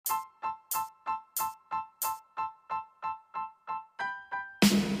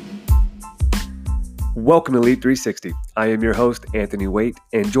Welcome to Lead 360. I am your host, Anthony Waite,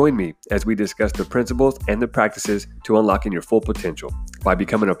 and join me as we discuss the principles and the practices to unlocking your full potential by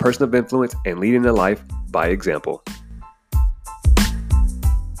becoming a person of influence and leading a life by example.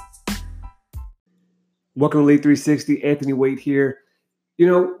 Welcome to Lead 360. Anthony Waite here.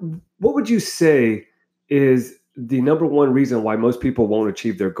 What would you say is the number one reason why most people won't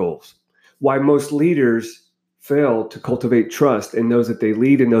achieve their goals? Why most leaders fail to cultivate trust in those that they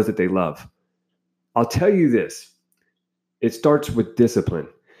lead and those that they love? I'll tell you this, it starts with discipline.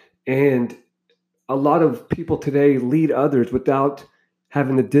 And a lot of people today lead others without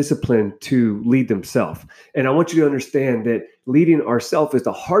having the discipline to lead themselves. And I want you to understand that leading ourselves is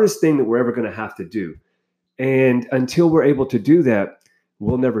the hardest thing that we're ever going to have to do. And until we're able to do that,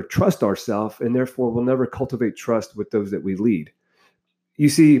 we'll never trust ourselves, and therefore we'll never cultivate trust with those that we lead. You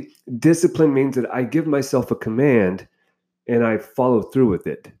see, discipline means that I give myself a command and I follow through with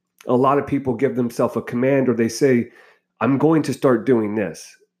it. A lot of people give themselves a command, or they say, I'm going to start doing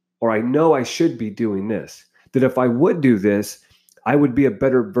this, or I know I should be doing this, that if I would do this, I would be a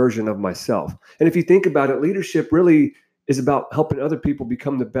better version of myself. And if you think about it, leadership really is about helping other people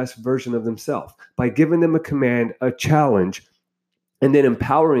become the best version of themselves by giving them a command, a challenge, and then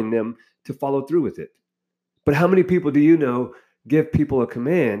empowering them to follow through with it. But how many people do you know give people a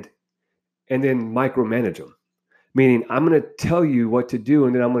command and then micromanage them? Meaning, I'm going to tell you what to do,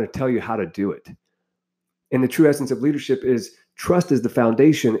 and then I'm going to tell you how to do it. And the true essence of leadership is trust is the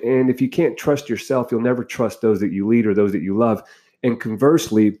foundation. And if you can't trust yourself, you'll never trust those that you lead or those that you love. And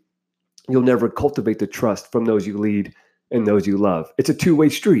conversely, you'll never cultivate the trust from those you lead and those you love. It's a two-way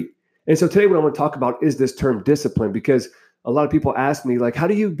street. And so today what I want to talk about is this term discipline, because a lot of people ask me, like, how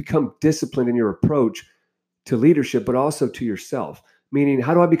do you become disciplined in your approach to leadership, but also to yourself? Meaning,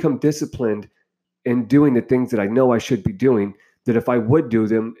 how do I become disciplined in doing the things that I know I should be doing, that if I would do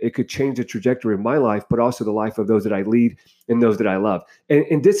them, it could change the trajectory of my life, but also the life of those that I lead and those that I love.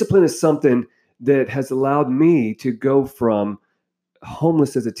 And discipline is something that has allowed me to go from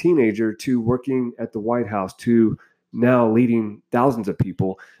homeless as a teenager to working at the White House to now leading thousands of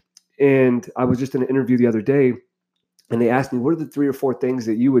people. And I was just in an interview the other day, and they asked me, what are the 3 or 4 things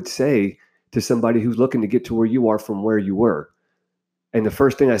that you would say to somebody who's looking to get to where you are from where you were? And the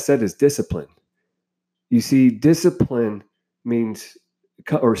first thing I said is discipline. You see, discipline means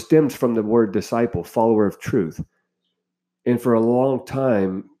or stems from the word disciple, follower of truth. And for a long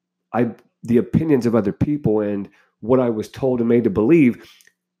time, the opinions of other people and what I was told and made to believe,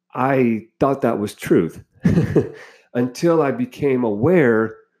 I thought that was truth until I became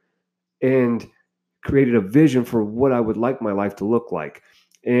aware and created a vision for what I would like my life to look like.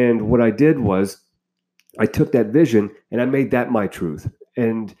 And what I did was I took that vision and I made that my truth.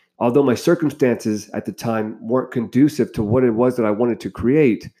 And although my circumstances at the time weren't conducive to what it was that I wanted to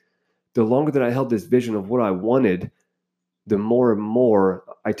create, the longer that I held this vision of what I wanted, the more and more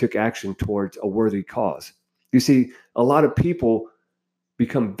I took action towards a worthy cause. You see, a lot of people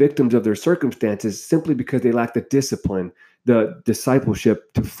become victims of their circumstances simply because they lack the discipline, the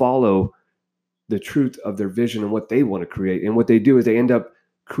discipleship to follow the truth of their vision and what they want to create. And what they do is they end up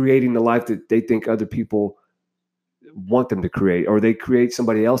creating the life that they think other people want them to create, or they create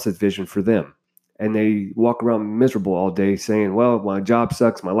somebody else's vision for them. And they walk around miserable all day saying, well, my job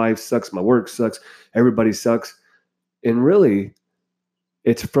sucks, my life sucks, my work sucks, everybody sucks. And really,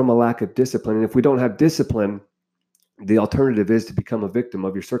 it's from a lack of discipline. And if we don't have discipline, the alternative is to become a victim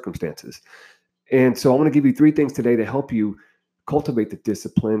of your circumstances. And so I want to give you 3 things today to help you cultivate the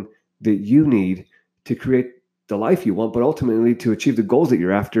discipline that you need to create the life you want, but ultimately to achieve the goals that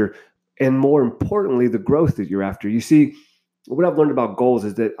you're after, and more importantly, the growth that you're after. You see, what I've learned about goals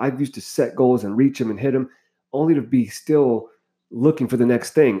is that I've used to set goals and reach them and hit them only to be still looking for the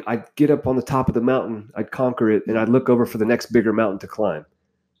next thing. I'd get up on the top of the mountain, I'd conquer it, and I'd look over for the next bigger mountain to climb.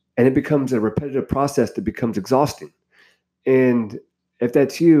 And it becomes a repetitive process that becomes exhausting. And if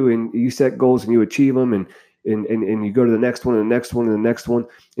that's you and you set goals and you achieve them and you go to the next one and the next one and the next one,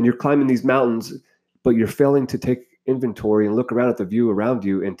 and you're climbing these mountains, but you're failing to take inventory and look around at the view around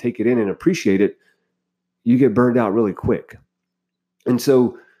you and take it in and appreciate it, you get burned out really quick. And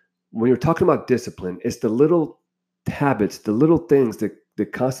so when you're talking about discipline, it's the little habits, the little things that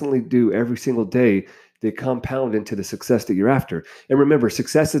constantly do every single day that compound into the success that you're after. And remember,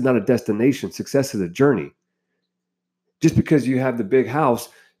 success is not a destination. Success is a journey. Just because you have the big house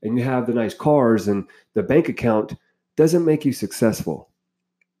and you have the nice cars and the bank account doesn't make you successful.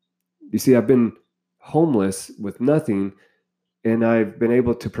 You see, I've been homeless with nothing, and I've been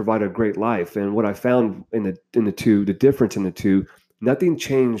able to provide a great life. And what I found in the two, the difference in the two, nothing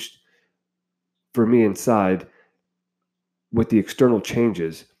changed for me inside with the external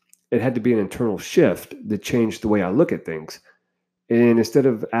changes. it had to be an internal shift that changed the way I look at things. And instead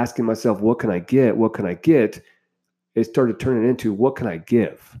of asking myself, what can I get? What can I get? It started turning into, what can I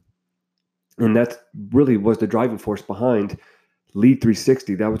give? And that really was the driving force behind Lead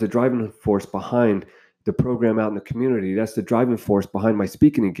 360. That was the driving force behind the program out in the community. That's the driving force behind my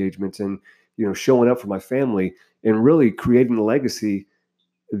speaking engagements and, showing up for my family and really creating the legacy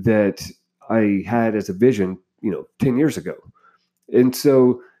that I had as a vision, 10 years ago. And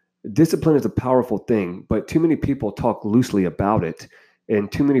so discipline is a powerful thing, but too many people talk loosely about it.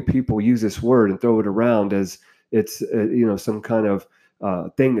 And too many people use this word and throw it around as it's, some kind of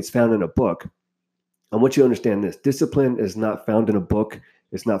thing that's found in a book. I want you to understand this. Discipline is not found in a book.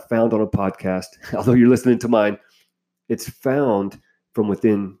 It's not found on a podcast, although you're listening to mine. It's found from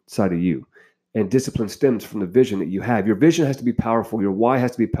within inside of you. And discipline stems from the vision that you have. Your vision has to be powerful. Your why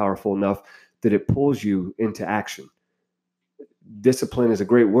has to be powerful enough that it pulls you into action. Discipline is a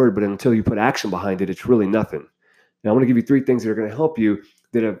great word, but until you put action behind it, it's really nothing. Now, I want to give you 3 things that are going to help you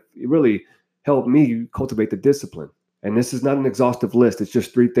that have really helped me cultivate the discipline. And this is not an exhaustive list. It's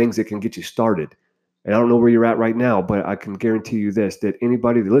just 3 things that can get you started. And I don't know where you're at right now, but I can guarantee you this, that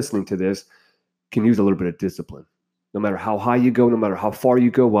anybody listening to this can use a little bit of discipline. No matter how high you go, no matter how far you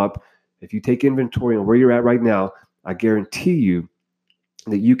go up, if you take inventory on where you're at right now, I guarantee you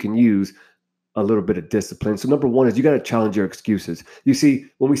that you can use a little bit of discipline. So number 1 is you got to challenge your excuses. You see,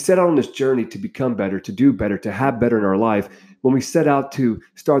 when we set out on this journey to become better, to do better, to have better in our life, when we set out to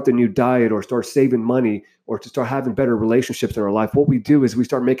start the new diet or start saving money or to start having better relationships in our life, what we do is we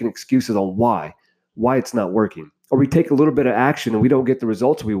start making excuses on why it's not working. Or we take a little bit of action and we don't get the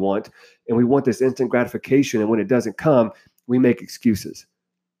results we want, and we want this instant gratification. And when it doesn't come, we make excuses.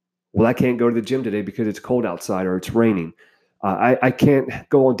 Well, I can't go to the gym today because it's cold outside or it's raining. I can't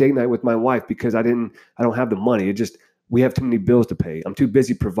go on date night with my wife because I don't have the money. We have too many bills to pay. I'm too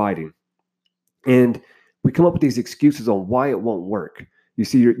busy providing. And we come up with these excuses on why it won't work. You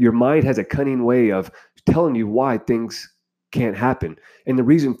see, your mind has a cunning way of telling you why things can't happen. And the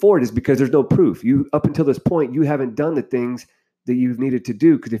reason for it is because there's no proof. Up until this point, you haven't done the things that you've needed to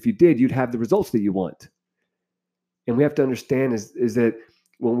do, because if you did, you'd have the results that you want. And we have to understand is that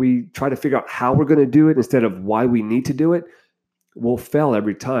when we try to figure out how we're going to do it instead of why we need to do it, we'll fail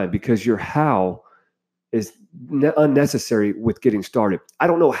every time, because your how is unnecessary with getting started. I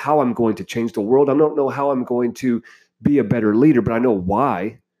don't know how I'm going to change the world. I don't know how I'm going to be a better leader, but I know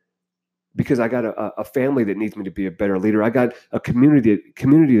why. Because I got a family that needs me to be a better leader. I got a community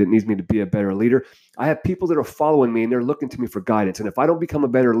that needs me to be a better leader. I have people that are following me and they're looking to me for guidance. And if I don't become a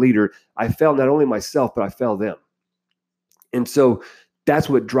better leader, I fail not only myself, but I fail them. And so that's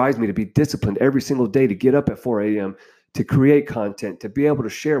what drives me to be disciplined every single day, to get up at 4 a.m., to create content, to be able to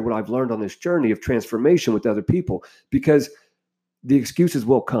share what I've learned on this journey of transformation with other people, because the excuses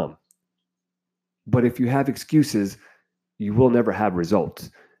will come. But if you have excuses, you will never have results.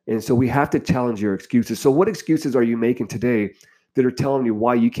 And so we have to challenge your excuses. So what excuses are you making today that are telling you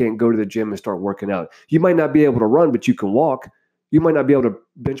why you can't go to the gym and start working out? You might not be able to run, but you can walk. You might not be able to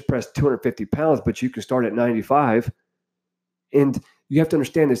bench press 250 pounds, but you can start at 95. And you have to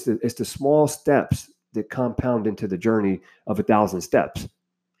understand it's the small steps that compound into the journey of 1,000 steps.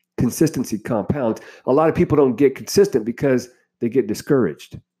 Consistency compounds. A lot of people don't get consistent because they get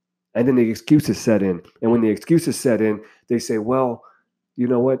discouraged. And then the excuses set in. And when the excuses set in, they say, well, you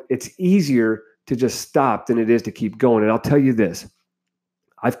know what? It's easier to just stop than it is to keep going. And I'll tell you this.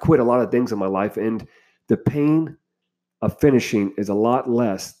 I've quit a lot of things in my life, and the pain of finishing is a lot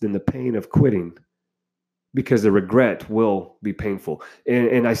less than the pain of quitting, because the regret will be painful.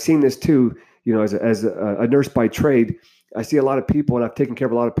 And I've seen this too, as a nurse by trade. I see a lot of people, and I've taken care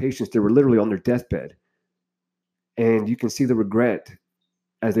of a lot of patients that were literally on their deathbed. And you can see the regret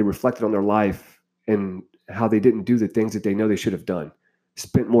as they reflected on their life and how they didn't do the things that they know they should have done.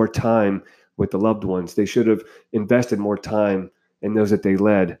 Spent more time with the loved ones. They should have invested more time in those that they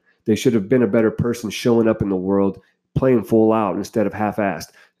led. They should have been a better person, showing up in the world, playing full out instead of half-assed.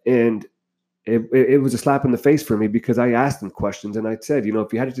 And it was a slap in the face for me, because I asked them questions and I said,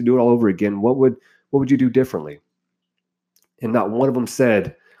 if you had to do it all over again, what would you do differently? And not one of them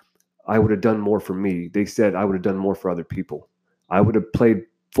said, I would have done more for me. They said, I would have done more for other people. I would have played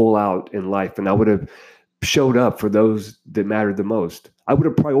full out in life, and I would have showed up for those that mattered the most. I would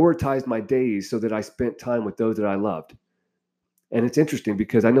have prioritized my days so that I spent time with those that I loved. And it's interesting,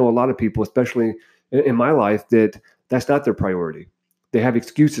 because I know a lot of people, especially in my life, that's not their priority. They have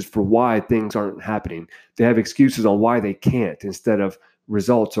excuses for why things aren't happening. They have excuses on why they can't, instead of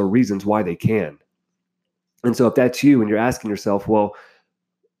results or reasons why they can. And so if that's you and you're asking yourself, well,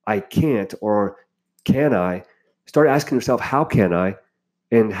 I can't, or can I? Start asking yourself, how can I?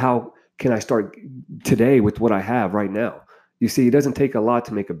 And how can I start today with what I have right now? You see, it doesn't take a lot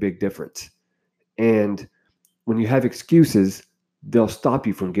to make a big difference. And when you have excuses, they'll stop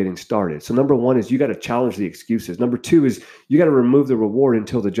you from getting started. So number one is you got to challenge the excuses. Number two is you got to remove the reward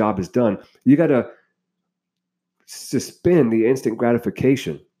until the job is done. You got to suspend the instant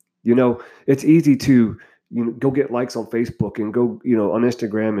gratification. It's easy to go get likes on Facebook and go on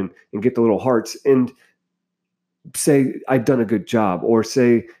Instagram and get the little hearts and say I've done a good job, or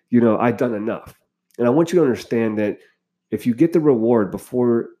say I've done enough. And I want you to understand that if you get the reward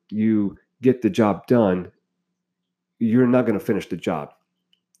before you get the job done, you're not going to finish the job.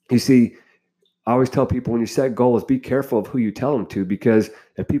 You see, I always tell people, when you set goals, be careful of who you tell them to, because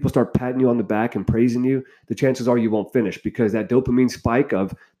if people start patting you on the back and praising you, the chances are you won't finish, because that dopamine spike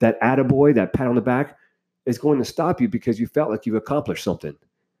of that attaboy, that pat on the back, is going to stop you because you felt like you've accomplished something.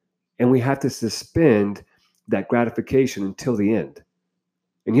 And we have to suspend that gratification until the end.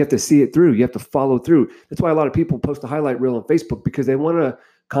 And you have to see it through. You have to follow through. That's why a lot of people post a highlight reel on Facebook, because they want a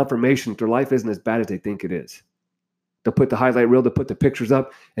confirmation that their life isn't as bad as they think it is. They'll put the highlight reel, they'll put the pictures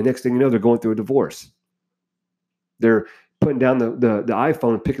up, and next thing you know, they're going through a divorce. They're putting down the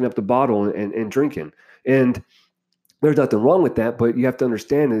iPhone and picking up the bottle and drinking. And there's nothing wrong with that, but you have to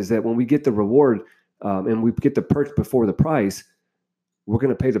understand is that when we get the reward and we get the perks before the price, we're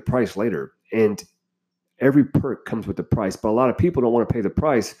going to pay the price later. And every perk comes with the price, but a lot of people don't want to pay the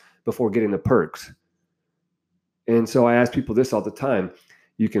price before getting the perks. And so I ask people this all the time.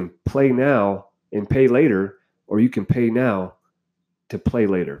 You can play now and pay later, or you can pay now to play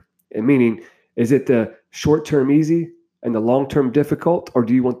later. And meaning, is it the short-term easy and the long-term difficult, or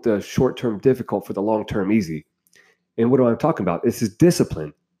do you want the short-term difficult for the long-term easy? And what am I talking about? This is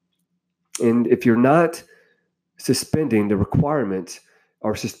discipline. And if you're not suspending the requirements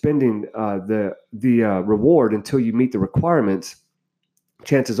or suspending the reward until you meet the requirements,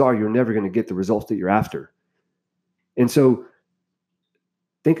 chances are you're never going to get the results that you're after. And so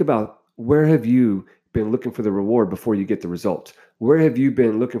think about, where have you been looking for the reward before you get the results? Where have you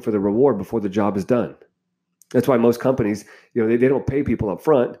been looking for the reward before the job is done? That's why most companies, they don't pay people up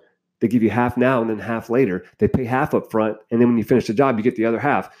front. They give you half now and then half later. They pay half up front, and then when you finish the job, you get the other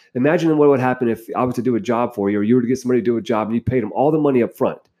half. Imagine what would happen if I was to do a job for you, or you were to get somebody to do a job and you paid them all the money up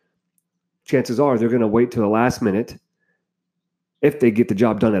front. Chances are they're going to wait till the last minute, if they get the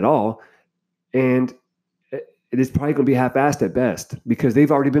job done at all, and it is probably going to be half-assed at best, because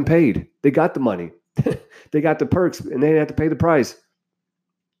they've already been paid. They got the money. They got the perks, and they didn't have to pay the price.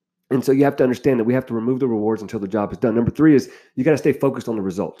 And so you have to understand that we have to remove the rewards until the job is done. Number three is you got to stay focused on the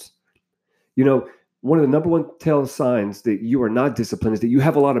results. One of the number one tell signs that you are not disciplined is that you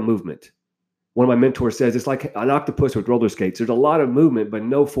have a lot of movement. One of my mentors says it's like an octopus with roller skates. There's a lot of movement, but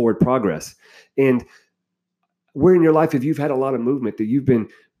no forward progress. And where in your life have you had a lot of movement, that you've been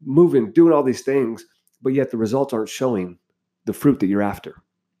moving, doing all these things, but yet the results aren't showing the fruit that you're after?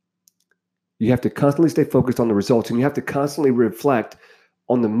 You have to constantly stay focused on the results, and you have to constantly reflect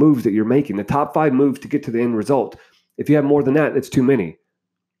on the moves that you're making, the top 5 moves to get to the end result. If you have more than that, it's too many.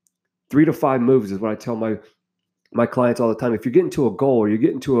 3 to 5 moves is what I tell my clients all the time. If you're getting to a goal, or you're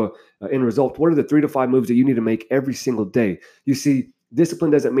getting to a end result, what are the 3 to 5 moves that you need to make every single day? You see,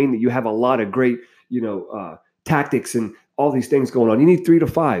 discipline doesn't mean that you have a lot of great, tactics and all these things going on. You need 3 to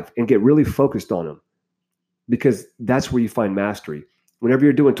 5 and get really focused on them, because that's where you find mastery. Whenever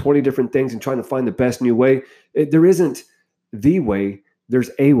you're doing 20 different things and trying to find the best new way, there isn't the way, there's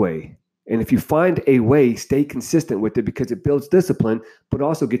a way. And if you find a way, stay consistent with it, because it builds discipline, but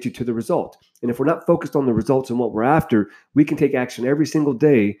also gets you to the result. And if we're not focused on the results and what we're after, we can take action every single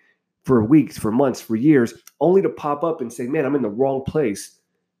day for weeks, for months, for years, only to pop up and say, man, I'm in the wrong place,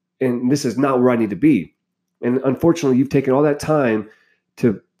 and this is not where I need to be. And unfortunately, you've taken all that time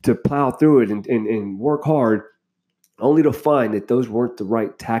to plow through it and work hard, only to find that those weren't the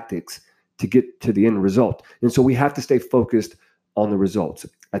right tactics to get to the end result. And so we have to stay focused on the results.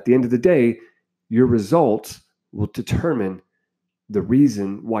 At the end of the day, your results will determine the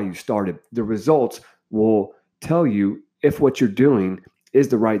reason why you started. The results will tell you if what you're doing is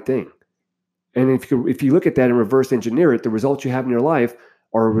the right thing. And if you look at that and reverse engineer it, the results you have in your life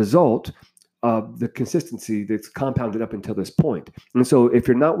are a result of the consistency that's compounded up until this point. And so if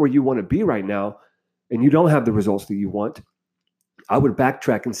you're not where you want to be right now, and you don't have the results that you want, I would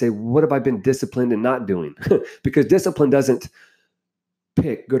backtrack and say, what have I been disciplined in not doing? Because discipline doesn't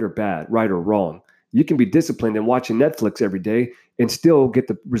pick good or bad, right or wrong. You can be disciplined in watching Netflix every day and still get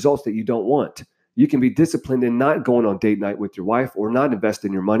the results that you don't want. You can be disciplined in not going on date night with your wife, or not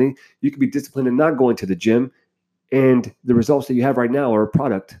investing your money. You can be disciplined in not going to the gym, and the results that you have right now are a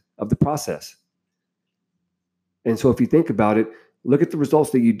product of the process. And so if you think about it, Look at the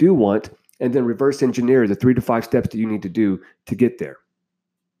results that you do want, and then reverse engineer the 3 to 5 steps that you need to do to get there.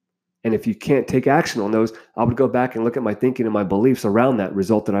 And if you can't take action on those, I would go back and look at my thinking and my beliefs around that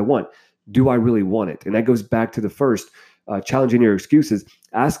result that I want. Do I really want it? And that goes back to the first, challenging your excuses.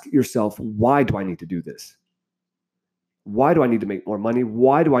 Ask yourself, why do I need to do this? Why do I need to make more money?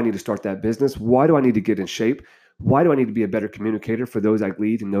 Why do I need to start that business? Why do I need to get in shape? Why do I need to be a better communicator for those I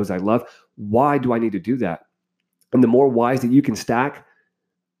lead and those I love? Why do I need to do that? And the more whys that you can stack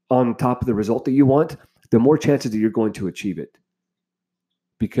on top of the result that you want, the more chances that you're going to achieve it.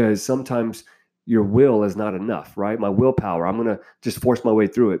 Because sometimes your will is not enough, right? My willpower, I'm going to just force my way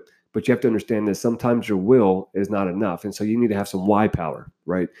through it. But you have to understand that sometimes your will is not enough. And so you need to have some why power,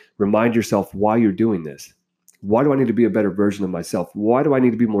 right? Remind yourself why you're doing this. Why do I need to be a better version of myself? Why do I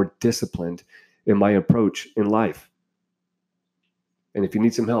need to be more disciplined in my approach in life? And if you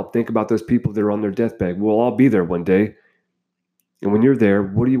need some help, think about those people that are on their deathbed. We'll all be there one day. And when you're there,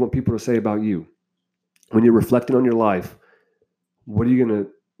 what do you want people to say about you? When you're reflecting on your life, what are you going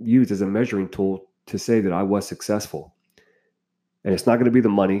to use as a measuring tool to say that I was successful? And it's not going to be the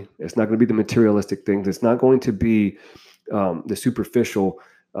money. It's not going to be the materialistic things. It's not going to be the superficial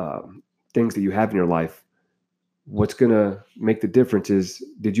things that you have in your life. What's going to make the difference is,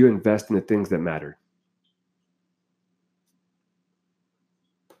 did you invest in the things that matter?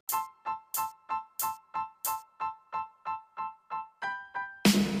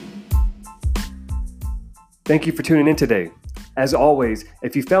 Thank you for tuning in today. As always,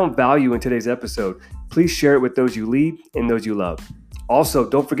 if you found value in today's episode, please share it with those you lead and those you love. Also,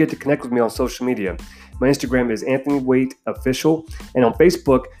 don't forget to connect with me on social media. My Instagram is Anthony Waite Official, and on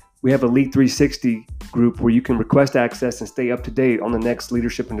Facebook, we have a Lead 360 group where you can request access and stay up to date on the next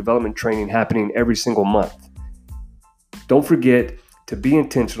leadership and development training happening every single month. Don't forget to be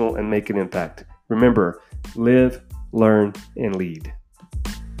intentional and make an impact. Remember, live, learn, and lead.